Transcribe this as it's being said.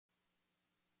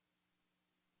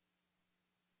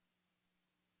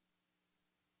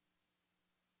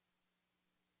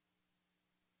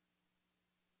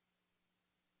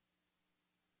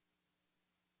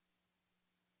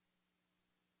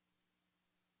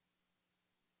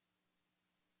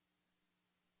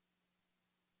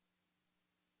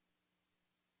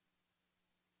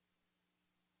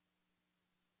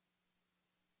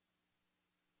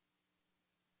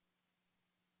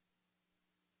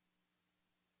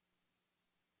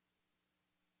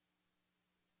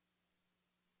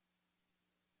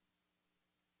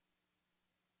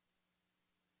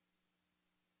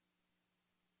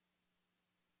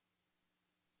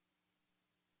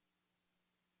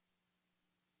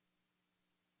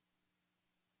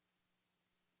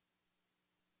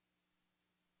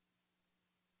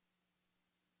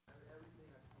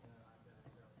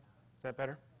Is that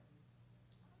better?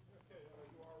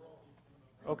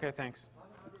 Okay, thanks.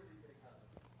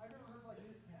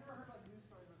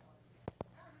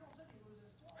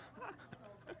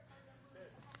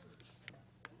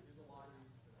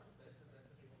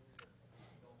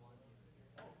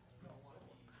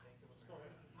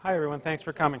 Hi, everyone. Thanks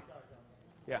for coming.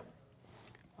 Yeah.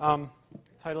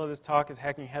 Title of this talk is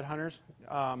Hacking Headhunters.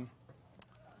 I'm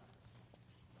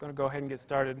going to go ahead and get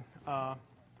started by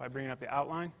bringing up the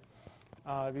outline.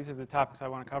 These are the topics I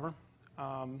want to cover.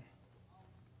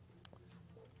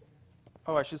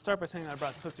 Oh, I should start by saying that I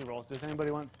brought Tootsie Rolls. Does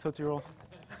anybody want Tootsie Rolls?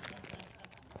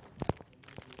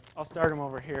 I'll start them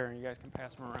over here, and you guys can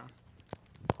pass them around.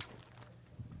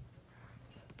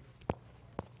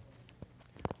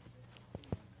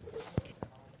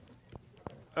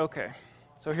 Okay,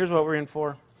 so here's what we're in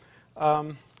for.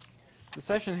 The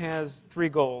session has three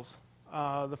goals.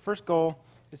 The first goal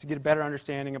is to get a better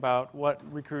understanding about what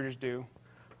recruiters do.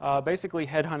 Basically,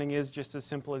 headhunting is just as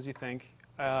simple as you think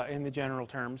in the general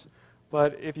terms.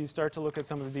 But if you start to look at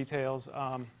some of the details,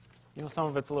 some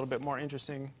of it's a little bit more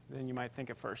interesting than you might think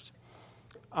at first.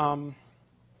 The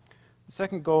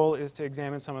second goal is to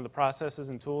examine some of the processes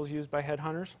and tools used by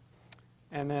headhunters.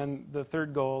 And then the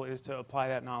third goal is to apply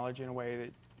that knowledge in a way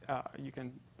that you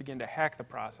can begin to hack the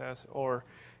process or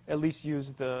at least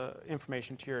use the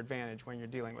information to your advantage when you're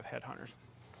dealing with headhunters.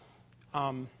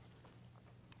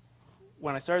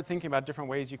 When I started thinking about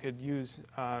different ways you could use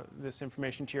this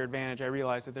information to your advantage, I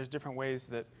realized that there's different ways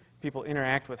that people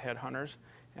interact with headhunters,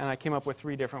 and I came up with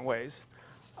three different ways.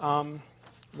 The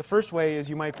first way is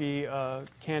you might be a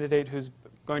candidate who's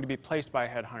going to be placed by a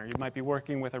headhunter. You might be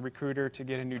working with a recruiter to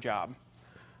get a new job,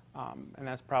 and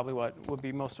that's probably what would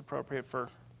be most appropriate for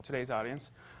today's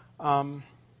audience.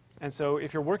 And so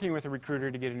if you're working with a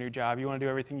recruiter to get a new job, you want to do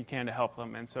everything you can to help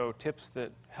them. And so tips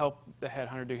that help the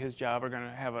headhunter do his job are going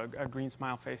to have a green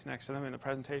smile face next to them in the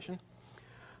presentation.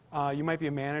 You might be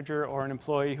a manager or an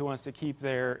employee who wants to keep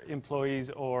their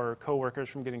employees or coworkers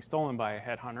from getting stolen by a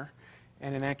headhunter.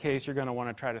 And in that case, you're going to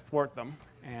want to try to thwart them.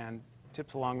 And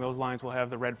tips along those lines will have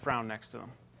the red frown next to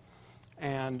them.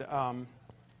 And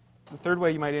the third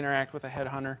way you might interact with a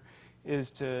headhunter is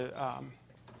to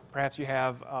perhaps you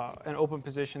have an open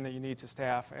position that you need to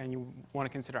staff, and you want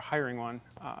to consider hiring one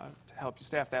to help you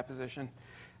staff that position.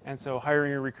 And so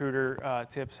hiring a recruiter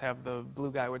tips have the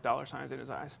blue guy with dollar signs in his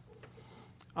eyes.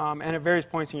 And at various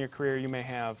points in your career, you may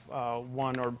have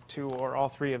one or two or all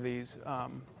three of these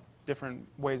different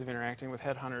ways of interacting with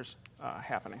headhunters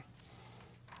happening.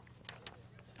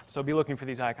 So be looking for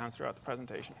these icons throughout the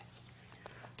presentation.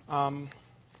 We're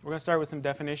going to start with some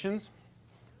definitions.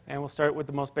 And we'll start with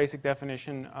the most basic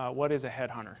definition. What is a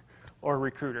headhunter or a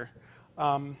recruiter?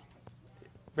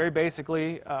 Very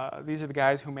basically, these are the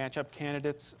guys who match up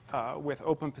candidates with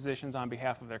open positions on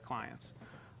behalf of their clients.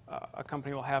 A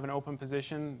company will have an open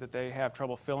position that they have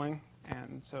trouble filling,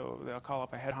 and so they'll call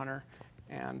up a headhunter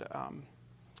and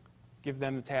give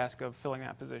them the task of filling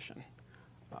that position.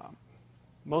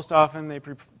 Most often, they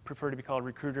prefer to be called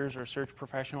recruiters or search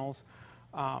professionals.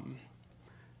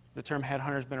 The term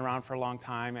headhunter has been around for a long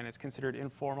time, and it's considered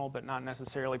informal but not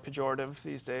necessarily pejorative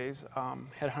these days.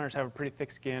 Headhunters have a pretty thick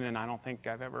skin, and I don't think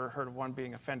I've ever heard of one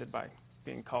being offended by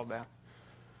being called that.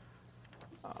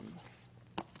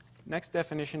 Next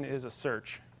definition is a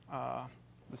search. The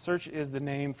search is the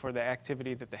name for the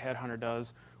activity that the headhunter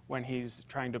does when he's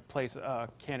trying to place a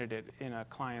candidate in a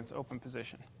client's open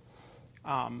position.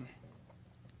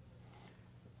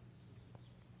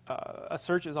 A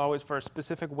search is always for a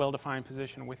specific, well-defined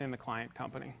position within the client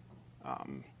company.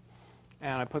 And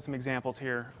I put some examples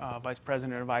here. Vice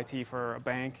President of IT for a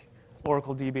bank,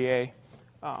 Oracle DBA.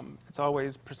 It's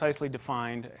always precisely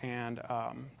defined, and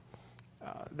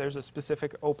there's a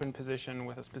specific open position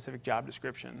with a specific job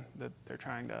description that they're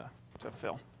trying to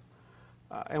fill.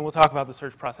 And we'll talk about the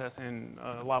search process in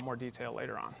a lot more detail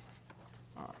later on.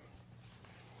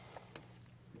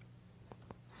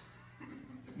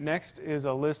 Next is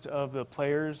a list of the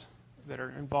players that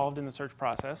are involved in the search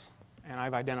process, and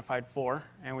I've identified 4,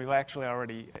 and we've actually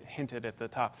already hinted at the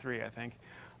top 3, I think.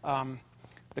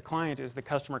 The client is the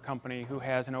customer company who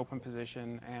has an open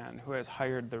position and who has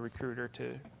hired the recruiter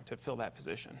to fill that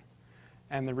position.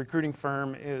 And the recruiting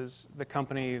firm is the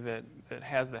company that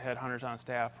has the headhunters on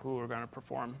staff who are going to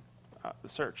perform the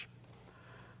search.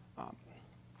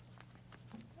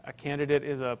 A candidate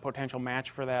is a potential match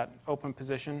for that open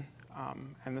position.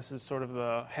 And this is sort of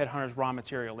the headhunter's raw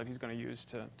material that he's going to use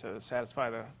to satisfy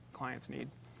the client's need.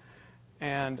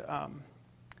 And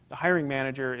the hiring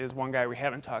manager is one guy we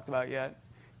haven't talked about yet.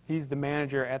 He's the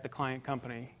manager at the client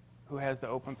company who has the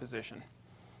open position.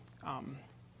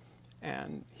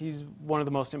 And he's one of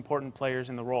the most important players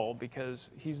in the role because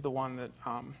he's the one that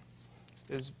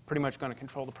is pretty much going to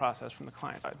control the process from the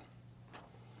client side.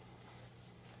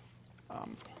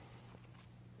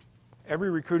 Every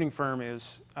recruiting firm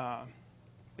is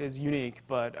unique,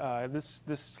 but this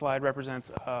slide represents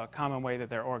a common way that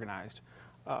they're organized.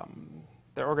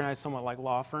 They're organized somewhat like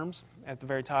law firms. At the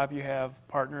very top, you have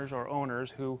partners or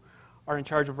owners who are in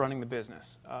charge of running the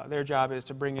business. Their job is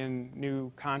to bring in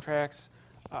new contracts,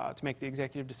 to make the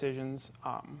executive decisions,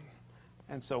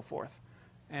 and so forth.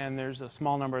 And there's a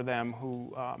small number of them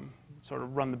who sort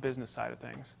of run the business side of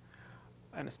things.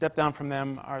 And a step down from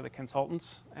them are the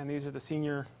consultants, and these are the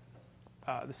senior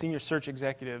search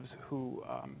executives who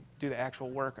do the actual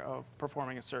work of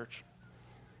performing a search.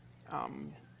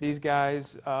 These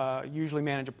guys usually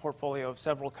manage a portfolio of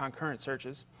several concurrent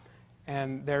searches,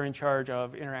 and they're in charge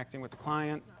of interacting with the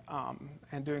client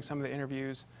and doing some of the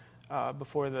interviews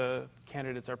before the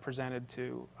candidates are presented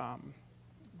to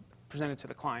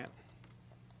the client.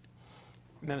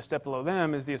 And then a step below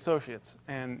them is the associates,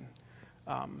 and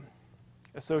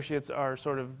associates are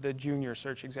sort of the junior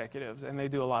search executives, and they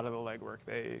do a lot of the legwork.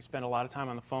 They spend a lot of time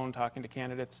on the phone talking to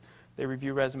candidates. They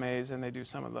review resumes, and they do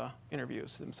some of the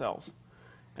interviews themselves.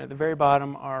 And at the very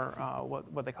bottom are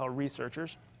what they call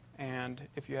researchers. And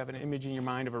if you have an image in your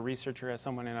mind of a researcher as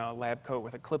someone in a lab coat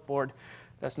with a clipboard,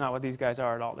 that's not what these guys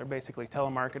are at all. They're basically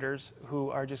telemarketers who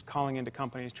are just calling into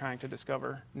companies trying to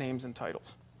discover names and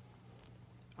titles.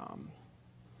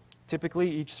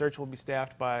 Typically, each search will be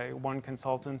staffed by one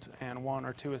consultant and one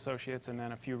or two associates and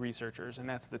then a few researchers, and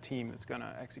that's the team that's going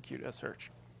to execute a search.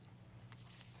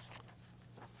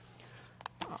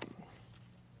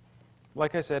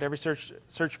 Like I said, every search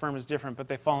firm is different, but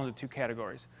they fall into two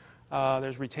categories.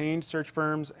 There's retained search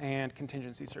firms and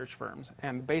contingency search firms,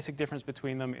 and the basic difference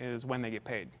between them is when they get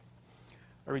paid.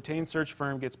 A retained search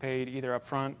firm gets paid either up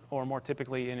front or more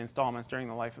typically in installments during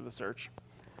the life of the search.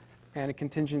 And a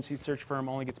contingency search firm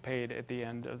only gets paid at the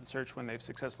end of the search when they've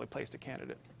successfully placed a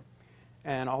candidate.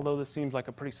 And although this seems like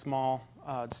a pretty small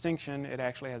distinction, it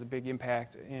actually has a big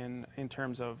impact in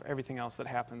terms of everything else that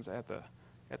happens at the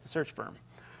search firm.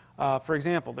 For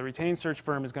example, the retained search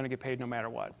firm is going to get paid no matter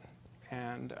what.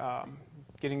 And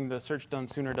getting the search done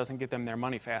sooner doesn't get them their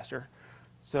money faster.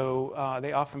 So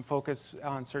they often focus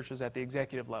on searches at the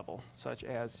executive level, such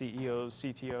as CEOs,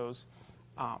 CTOs,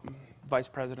 vice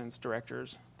presidents,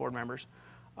 directors, board members,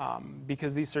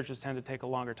 because these searches tend to take a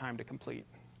longer time to complete.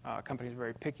 Companies are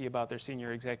very picky about their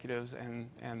senior executives,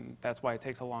 and that's why it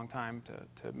takes a long time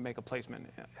to make a placement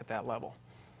at that level.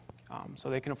 So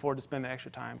they can afford to spend the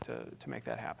extra time to make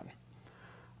that happen.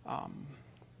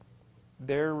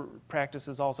 Their practice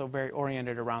is also very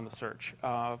oriented around the search.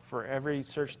 For every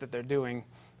search that they're doing,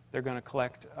 they're going to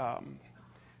collect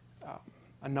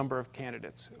a number of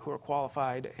candidates who are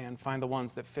qualified and find the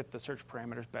ones that fit the search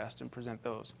parameters best and present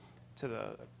those to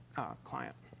the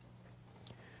client.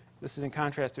 This is in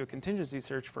contrast to a contingency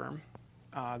search firm.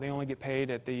 They only get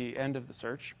paid at the end of the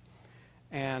search,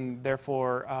 and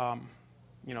therefore,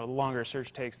 the longer a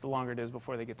search takes, the longer it is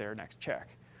before they get their next check.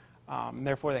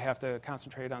 Therefore, they have to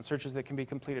concentrate on searches that can be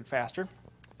completed faster,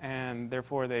 and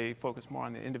therefore they focus more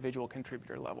on the individual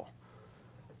contributor level.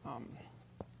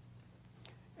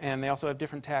 And they also have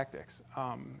different tactics.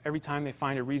 Every time they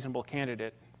find a reasonable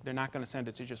candidate, they're not going to send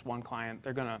it to just one client.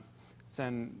 They're going to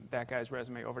send that guy's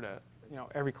resume over to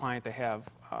every client they have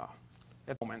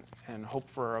at the moment and hope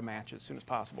for a match as soon as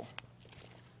possible.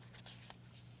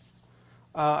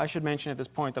 I should mention at this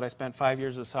point that I spent 5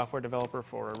 years as a software developer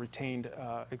for a retained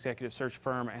executive search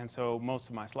firm, and so most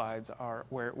of my slides are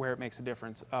where it makes a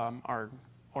difference are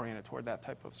oriented toward that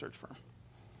type of search firm.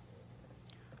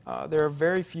 There are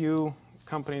very few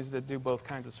companies that do both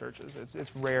kinds of searches.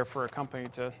 It's rare for a company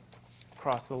to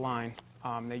cross the line.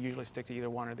 They usually stick to either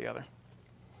one or the other.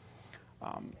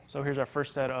 So here's our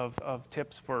first set of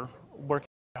tips for working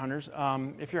hunters.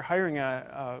 If you're hiring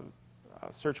a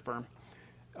search firm,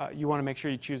 you want to make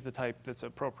sure you choose the type that's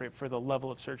appropriate for the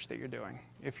level of search that you're doing.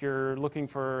 If you're looking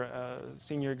for a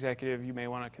senior executive, you may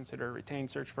want to consider a retained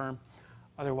search firm.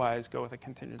 Otherwise, go with a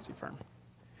contingency firm.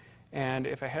 And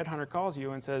if a headhunter calls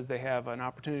you and says they have an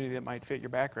opportunity that might fit your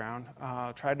background,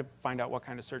 try to find out what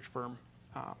kind of search firm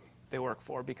they work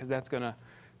for, because that's going to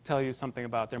tell you something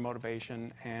about their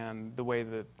motivation and the way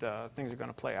that things are going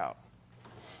to play out.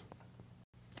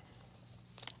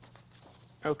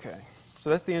 Okay, so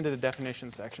that's the end of the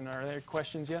definition section. Are there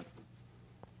questions yet?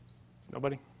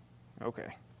 Nobody?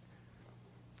 Okay.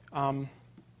 I'm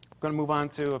going to move on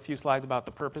to a few slides about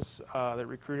the purpose that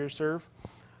recruiters serve.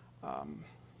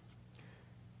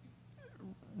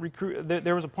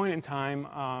 There was a point in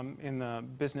time in the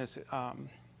business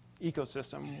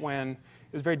ecosystem when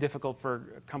it was very difficult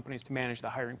for companies to manage the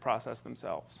hiring process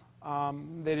themselves.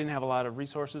 They didn't have a lot of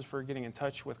resources for getting in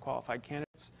touch with qualified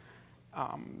candidates.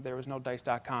 There was no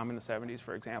Dice.com in the 70s,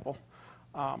 for example.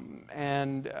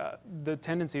 The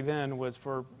tendency then was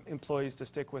for employees to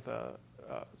stick with a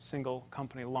single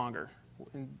company longer,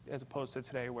 as opposed to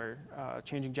today where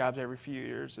changing jobs every few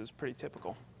years is pretty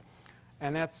typical.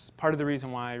 And that's part of the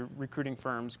reason why recruiting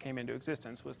firms came into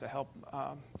existence, was to help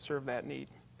serve that need.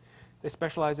 They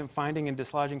specialize in finding and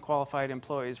dislodging qualified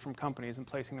employees from companies and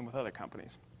placing them with other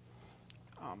companies.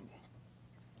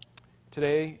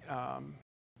 Today,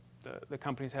 the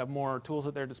companies have more tools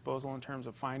at their disposal in terms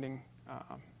of finding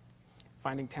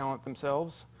talent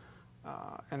themselves,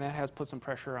 and that has put some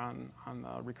pressure on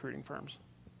the recruiting firms.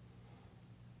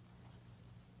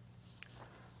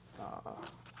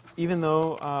 Even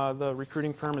though the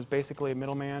recruiting firm is basically a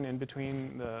middleman in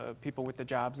between the people with the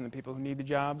jobs and the people who need the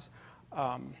jobs,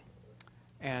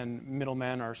 and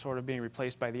middlemen are sort of being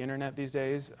replaced by the internet these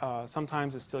days,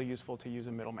 sometimes it's still useful to use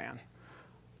a middleman.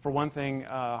 For one thing,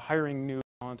 hiring new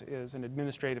talent is an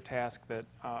administrative task that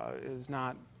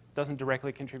doesn't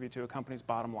directly contribute to a company's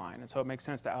bottom line, and so it makes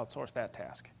sense to outsource that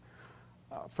task.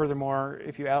 Furthermore,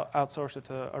 if you outsource it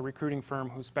to a recruiting firm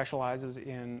who specializes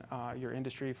in your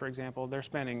industry, for example, they're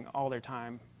spending all their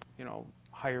time,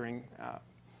 hiring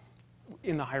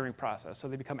in the hiring process, so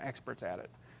they become experts at it.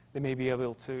 They may be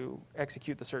able to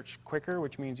execute the search quicker,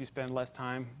 which means you spend less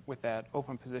time with that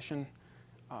open position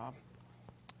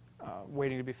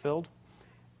waiting to be filled.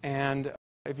 And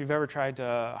if you've ever tried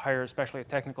to hire, especially a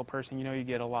technical person, you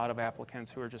get a lot of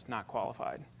applicants who are just not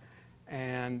qualified.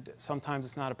 And sometimes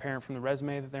it's not apparent from the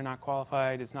resume that they're not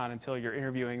qualified. It's not until you're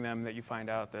interviewing them that you find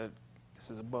out that this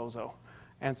is a bozo.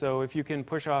 And so if you can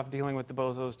push off dealing with the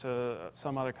bozos to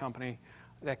some other company,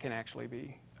 that can actually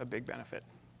be a big benefit.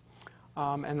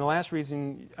 And the last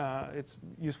reason it's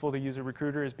useful to use a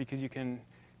recruiter is because you can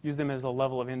use them as a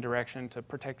level of indirection to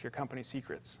protect your company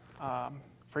secrets.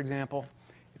 For example,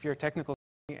 if you're a technical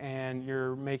company and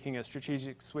you're making a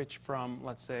strategic switch from,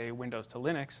 let's say, Windows to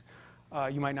Linux,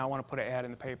 you might not want to put an ad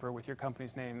in the paper with your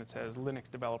company's name that says Linux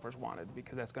developers wanted,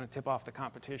 because that's going to tip off the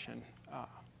competition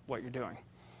what you're doing.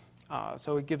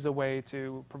 So it gives a way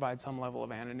to provide some level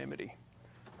of anonymity.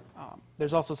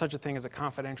 There's also such a thing as a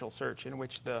confidential search, in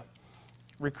which the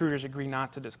recruiters agree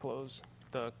not to disclose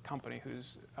the company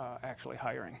who's actually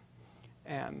hiring.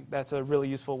 And that's a really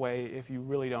useful way if you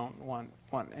really don't want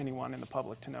anyone in the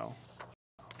public to know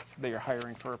that you're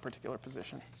hiring for a particular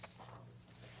position.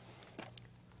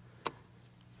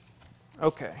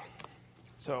 Okay,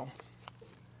 so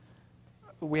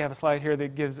we have a slide here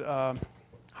that gives a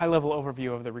high-level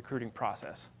overview of the recruiting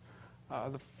process.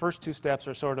 The first two steps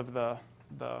are sort of the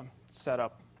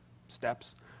setup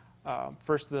steps.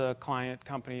 First, the client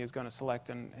company is going to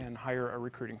select and hire a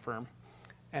recruiting firm,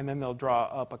 and then they'll draw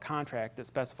up a contract that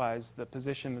specifies the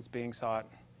position that's being sought,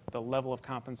 the level of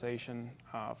compensation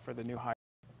for the new hire,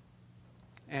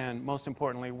 and most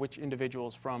importantly, which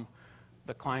individuals from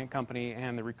the client company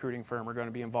and the recruiting firm are going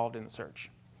to be involved in the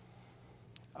search.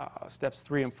 Steps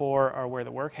 3 and 4 are where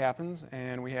the work happens,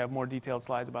 and we have more detailed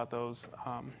slides about those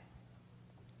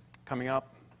coming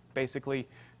up. Basically,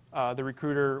 the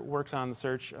recruiter works on the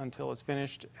search until it's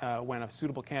finished. When a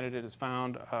suitable candidate is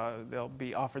found, they'll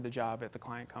be offered the job at the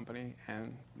client company,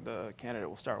 and the candidate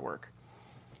will start work.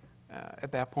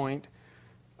 At that point,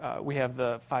 we have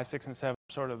the 5, 6, and 7,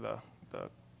 sort of the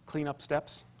cleanup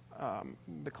steps.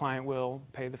 The client will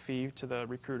pay the fee to the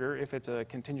recruiter. If it's a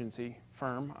contingency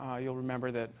firm, you'll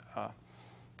remember that a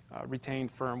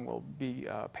retained firm will be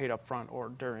paid up front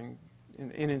or in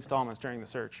installments during the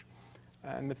search.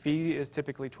 And the fee is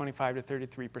typically 25 to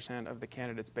 33% of the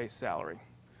candidate's base salary.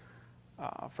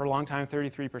 For a long time,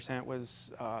 33%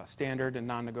 was standard and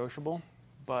non-negotiable,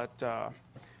 but the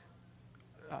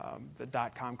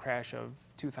dot-com crash of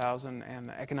 2000 and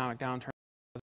the economic downturn